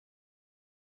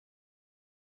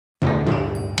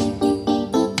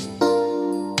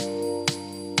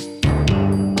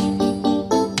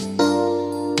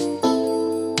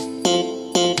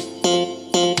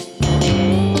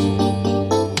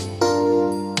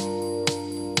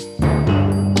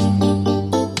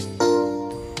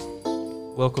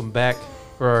Welcome back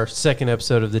for our second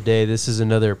episode of the day. This is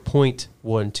another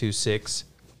 .126.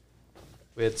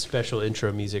 We had special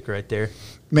intro music right there.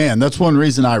 Man, that's one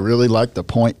reason I really like the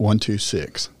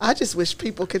 .126. I just wish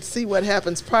people could see what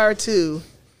happens prior to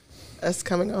us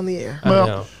coming on the air.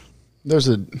 Well,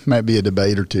 might be a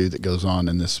debate or two that goes on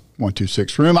in this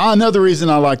 126 room. Another reason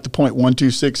I like the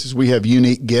 .126 is we have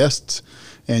unique guests,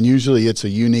 and usually it's a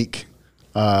unique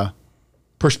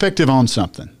perspective on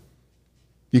something.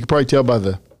 You can probably tell by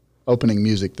the opening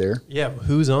music there. Yeah,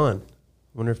 who's on?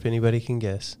 Wonder if anybody can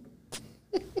guess.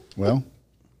 Well,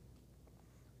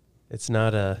 it's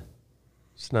not. Well,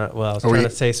 I was trying to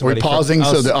say somebody. Are we pausing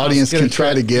so the audience can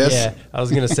try to guess? Yeah, I was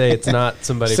going to say it's not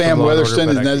somebody. Sam from Weatherston,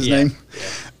 isn't that his name?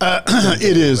 Yeah.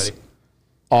 It is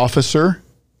Officer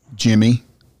Jimmy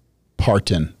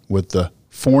Parton with the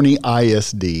Forney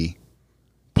ISD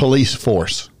Police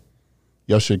Force.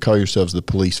 Y'all should call yourselves the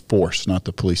police force, not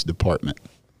the police department,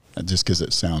 just because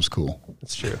it sounds cool.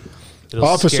 That's true.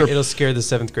 It'll scare the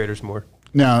seventh graders more.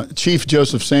 Now, Chief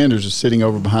Joseph Sanders is sitting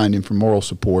over behind him for moral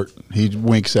support. He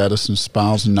winks at us and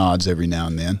smiles and nods every now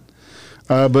and then.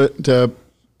 But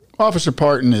Officer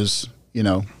Parton is,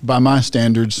 by my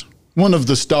standards, one of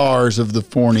the stars of the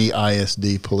Forney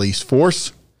ISD police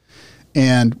force.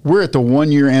 And we're at the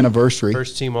 1-year anniversary.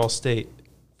 First team All-State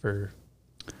for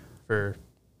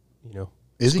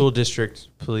Is school he? District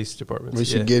police departments. We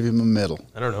should give him a medal.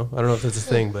 I don't know if that's a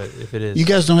thing, but if it is. You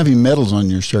guys don't have any medals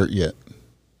on your shirt yet.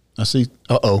 I see.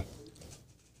 Uh-oh.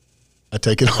 I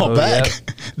take it all back.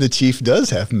 Yeah. The chief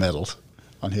does have medals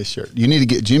on his shirt. You need to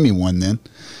get Jimmy one then,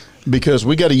 because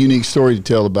we got a unique story to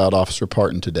tell about Officer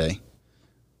Parton today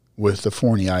with the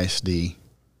Forney ISD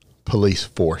police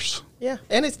force. Yeah,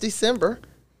 and it's December,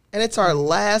 and it's our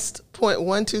last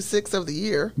 .126 of the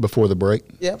year. Before the break?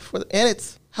 Yeah, and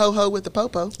it's ho-ho with the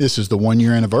popo. This is the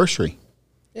 1-year anniversary.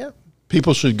 Yeah.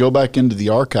 People should go back into the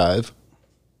archive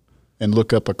and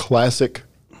look up a classic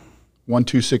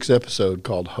 126 episode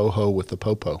called Ho-Ho with the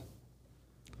Popo.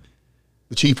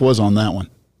 The chief was on that one.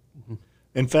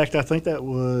 In fact, I think that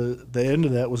was the end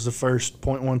of that was the first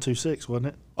 .126, wasn't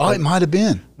it? Oh, it might have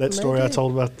been. That story I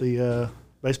told about the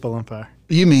baseball umpire.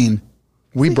 You mean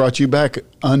we brought you back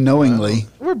unknowingly.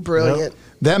 We're brilliant.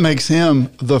 That makes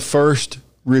him the first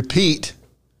repeat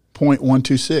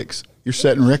 .126. You're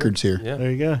setting records here. Yeah.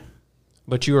 There you go.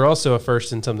 But you were also a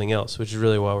first in something else, which is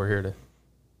really why we're here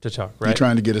to talk, right? You're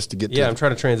trying to get us to get to Yeah, I'm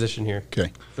trying to transition here.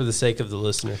 Okay. For the sake of the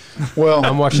listener. Well,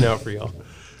 I'm watching out for y'all.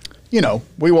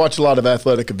 we watch a lot of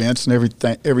athletic events, and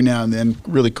every now and then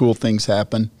really cool things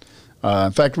happen.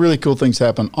 In fact, really cool things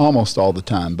happen almost all the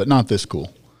time, but not this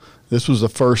cool. This was the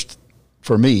first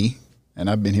for me, and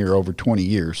I've been here over 20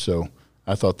 years, so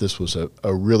I thought this was a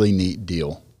really neat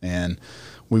deal. And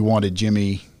we wanted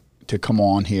Jimmy to come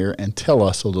on here and tell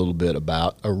us a little bit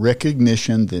about a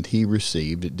recognition that he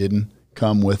received. It didn't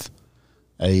come with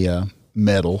a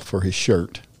medal for his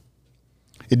shirt.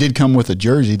 It did come with a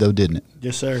jersey, though, didn't it?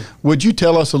 Yes, sir. Would you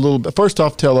tell us a little bit? First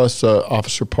off, tell us,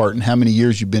 Officer Parton, how many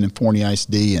years you've been in Forney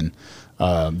ISD and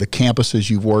the campuses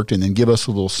you've worked, and then give us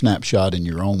a little snapshot in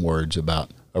your own words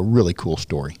about a really cool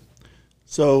story.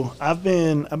 So I've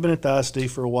been at the ISD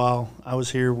for a while. I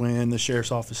was here when the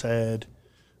sheriff's office had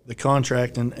the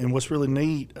contract, and what's really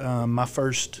neat, my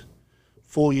first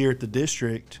full year at the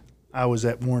district, I was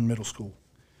at Warren Middle School.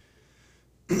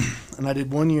 And I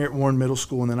did 1 year at Warren Middle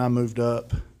School, and then I moved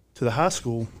up to the high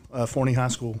school, Forney High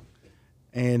School.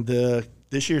 And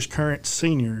this year's current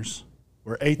seniors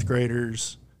were 8th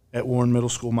graders at Warren Middle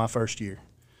School my first year.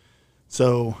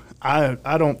 So I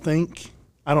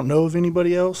don't know of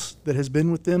anybody else that has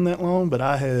been with them that long, but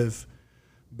I have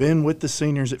been with the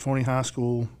seniors at Forney High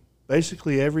School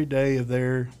basically every day of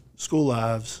their school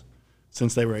lives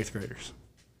since they were 8th graders.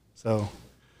 So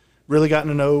really gotten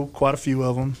to know quite a few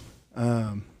of them.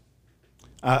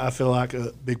 I feel like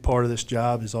a big part of this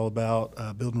job is all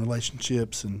about building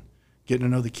relationships and getting to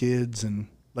know the kids and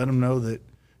let them know that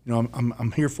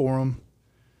I'm here for them.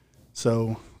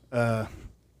 So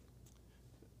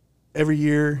every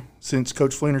year since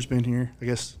Coach Flinner's been here, I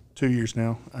guess 2 years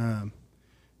now,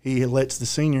 he lets the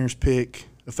seniors pick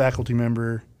a faculty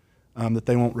member that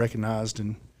they want recognized,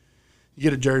 and you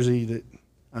get a jersey that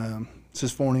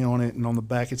says Forney on it, and on the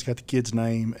back it's got the kid's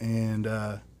name. And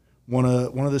one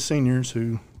of the seniors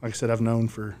who, like I said, I've known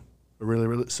for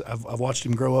I've watched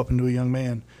him grow up into a young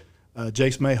man.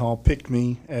 Jace Mayhall picked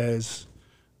me as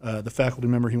the faculty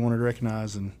member he wanted to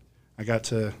recognize, and I got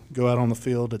to go out on the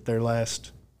field at their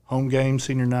last home game,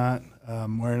 senior night,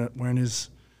 wearing his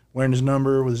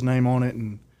number with his name on it,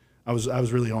 and I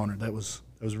was really honored. That was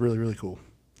really, really cool.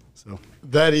 So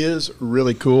That is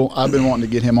really cool. I've been wanting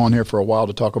to get him on here for a while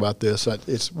to talk about this.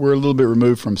 We're a little bit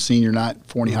removed from senior night,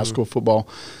 Forney High School football,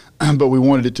 but we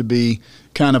wanted it to be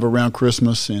kind of around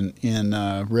Christmas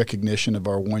in recognition of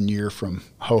our 1 year from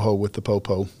Ho-Ho with the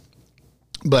Popo.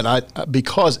 But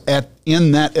because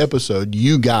in that episode,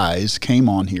 you guys came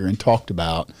on here and talked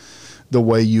about the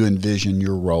way you envision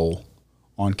your role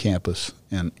on campus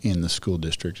and in the school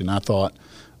district. And I thought,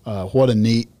 what a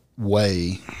neat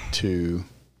way to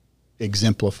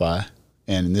exemplify,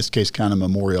 and in this case, kind of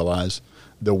memorialize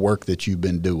the work that you've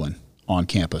been doing on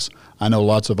campus. I know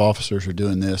lots of officers are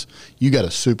doing this. You got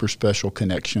a super special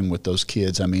connection with those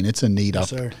kids. I mean, it's a neat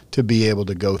to be able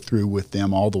to go through with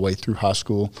them all the way through high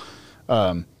school.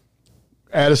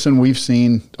 Addison, we've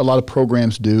seen a lot of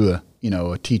programs do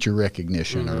a teacher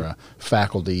recognition or a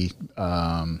faculty,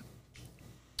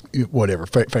 whatever,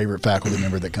 favorite faculty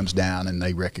member that comes down and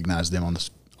they recognize them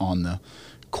on the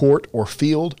court or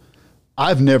field.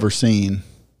 I've never seen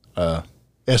a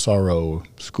SRO,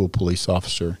 school police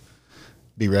officer,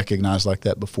 be recognized like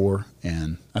that before.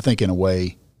 And I think in a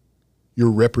way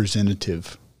you're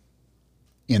representative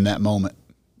in that moment,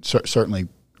 certainly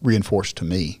reinforced to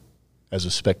me as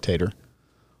a spectator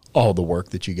all the work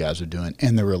that you guys are doing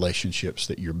and the relationships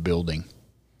that you're building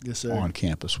on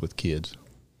campus with kids.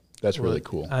 That's really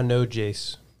cool. I know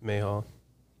Jace Mayhall.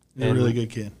 He's a really good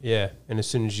kid. Yeah, and as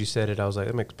soon as you said it, I was like,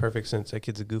 that makes perfect sense. That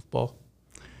kid's a goofball.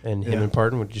 And him and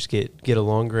Parton would just get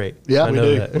along great. Yeah, I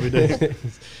know that. We do.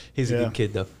 He's a good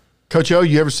kid, though. Coach O,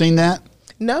 you ever seen that?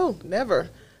 No, never.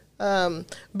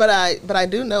 But I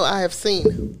do know I have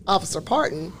seen Officer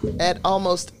Parton at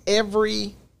almost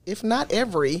every, if not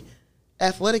every,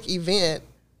 athletic event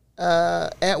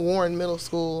at Warren Middle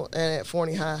School and at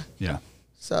Forney High. Yeah.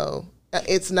 So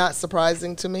it's not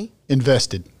surprising to me.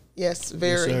 Invested. Yes,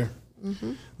 very. Yes,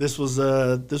 sir. This was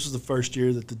the first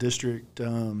year that the district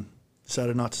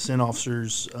decided not to send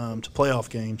officers to playoff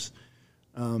games.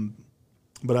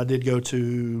 But I did go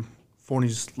to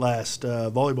Forney's last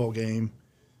volleyball game,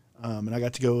 and I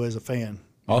got to go as a fan.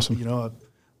 Awesome. You know,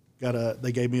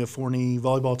 they gave me a Forney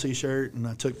volleyball T-shirt, and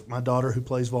I took my daughter who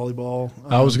plays volleyball.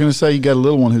 I was going to say you got a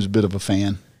little one who's a bit of a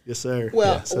fan. Yes, sir.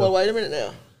 Well, wait a minute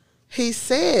now. He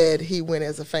said he went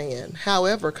as a fan.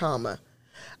 However,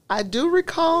 I do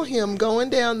recall him going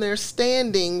down there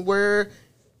standing where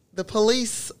the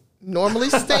police normally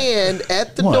stand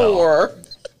at the door.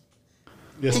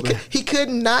 Yes, He could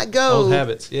not go. Old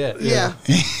habits, yeah.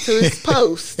 To his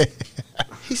post.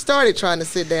 He started trying to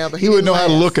sit down, but He wouldn't know how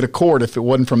to look at a court if it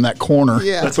wasn't from that corner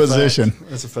position.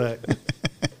 That's a fact.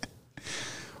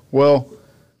 Well,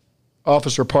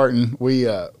 Officer Parton,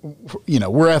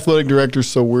 we're athletic directors,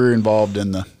 so we're involved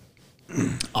in the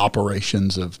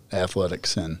operations of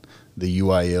athletics and the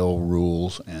UIL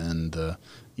rules and the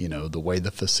way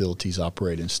the facilities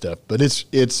operate and stuff. But it's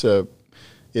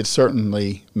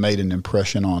certainly made an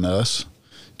impression on us.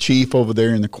 Chief over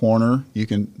there in the corner, you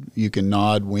can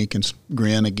nod, wink, and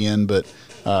grin again, but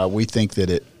we think that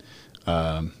it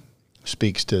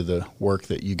speaks to the work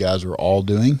that you guys are all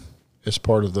doing as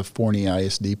part of the Forney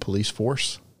ISD police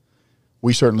force.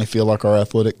 We certainly feel like our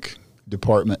athletic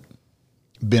department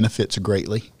benefits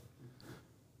greatly.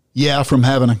 Yeah, from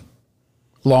having a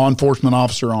law enforcement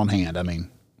officer on hand. I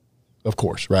mean, of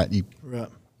course, right? Right.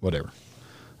 Whatever.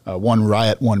 One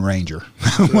riot, one ranger.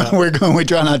 We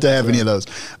try not to have any of those.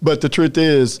 But the truth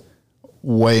is,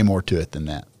 way more to it than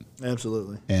that.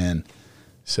 Absolutely. And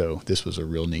so this was a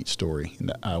real neat story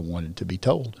that I wanted to be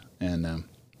told. And,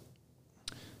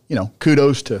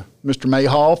 kudos to Mr.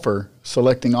 Mayhall for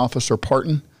selecting Officer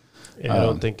Parton. Yeah, I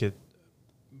don't think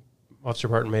Officer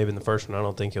Parton may have been the first one. I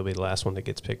don't think he'll be the last one that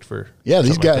gets picked for. Yeah,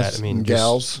 these guys, like that. I mean,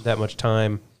 gals, that much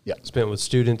time spent with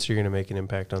students, you're going to make an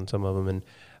impact on some of them. And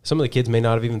some of the kids may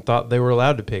not have even thought they were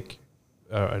allowed to pick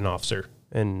an officer,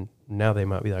 and now they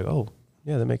might be like, "Oh,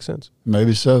 yeah, that makes sense."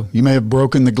 Maybe so. You may have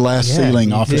broken the glass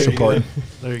ceiling, Officer Parton.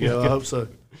 There you go. I hope so.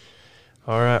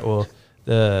 All right. Well,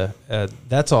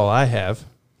 that's all I have.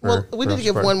 Well, we need to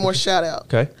give one more shout out.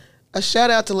 Okay. A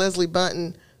shout out to Leslie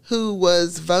Bunton, who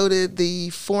was voted the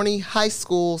Forney High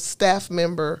School staff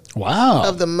member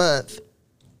of the month.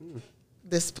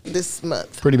 This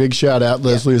month. Pretty big shout out.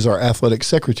 Leslie is our athletic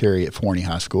secretary at Forney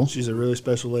High School. She's a really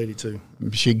special lady too.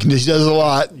 She does a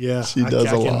lot. Yeah, she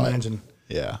does a lot. I can imagine.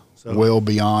 Yeah, so. Well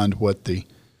beyond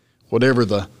whatever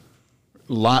the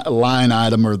line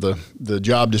item or the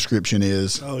job description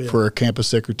is for a campus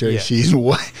secretary. Yeah.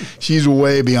 She's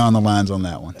way beyond the lines on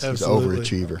that one. Absolutely.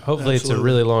 She's an overachiever. Hopefully it's a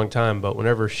really long time, but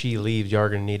whenever she leaves, you're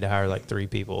going to need to hire like 3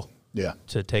 people. Yeah.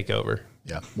 To take over.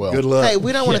 Yeah. Well, Good luck. Hey,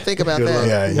 we don't want to think about Good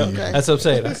that. luck. Yeah, Okay. That's what I'm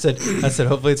saying. I said,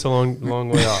 hopefully it's a long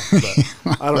way off.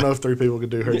 But. I don't know if 3 people could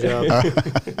do her job.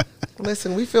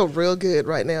 Listen, we feel real good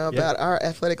right now about our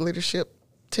athletic leadership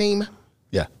team.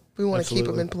 yeah. We want to keep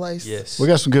them Absolutely. in place. Yes. We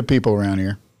got some good people around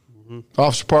here.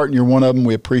 Officer Parton, you're one of them.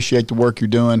 We appreciate the work you're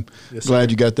doing. Yes, Glad sir.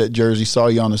 you got that jersey. Saw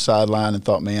you on the sideline and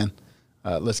thought, man,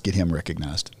 let's get him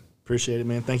recognized. Appreciate it,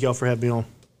 man. Thank y'all for having me on.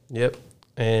 Yep.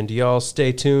 And y'all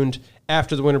stay tuned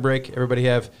after the winter break. Everybody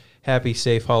have happy,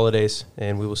 safe holidays,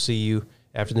 and we will see you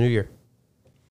after the new year.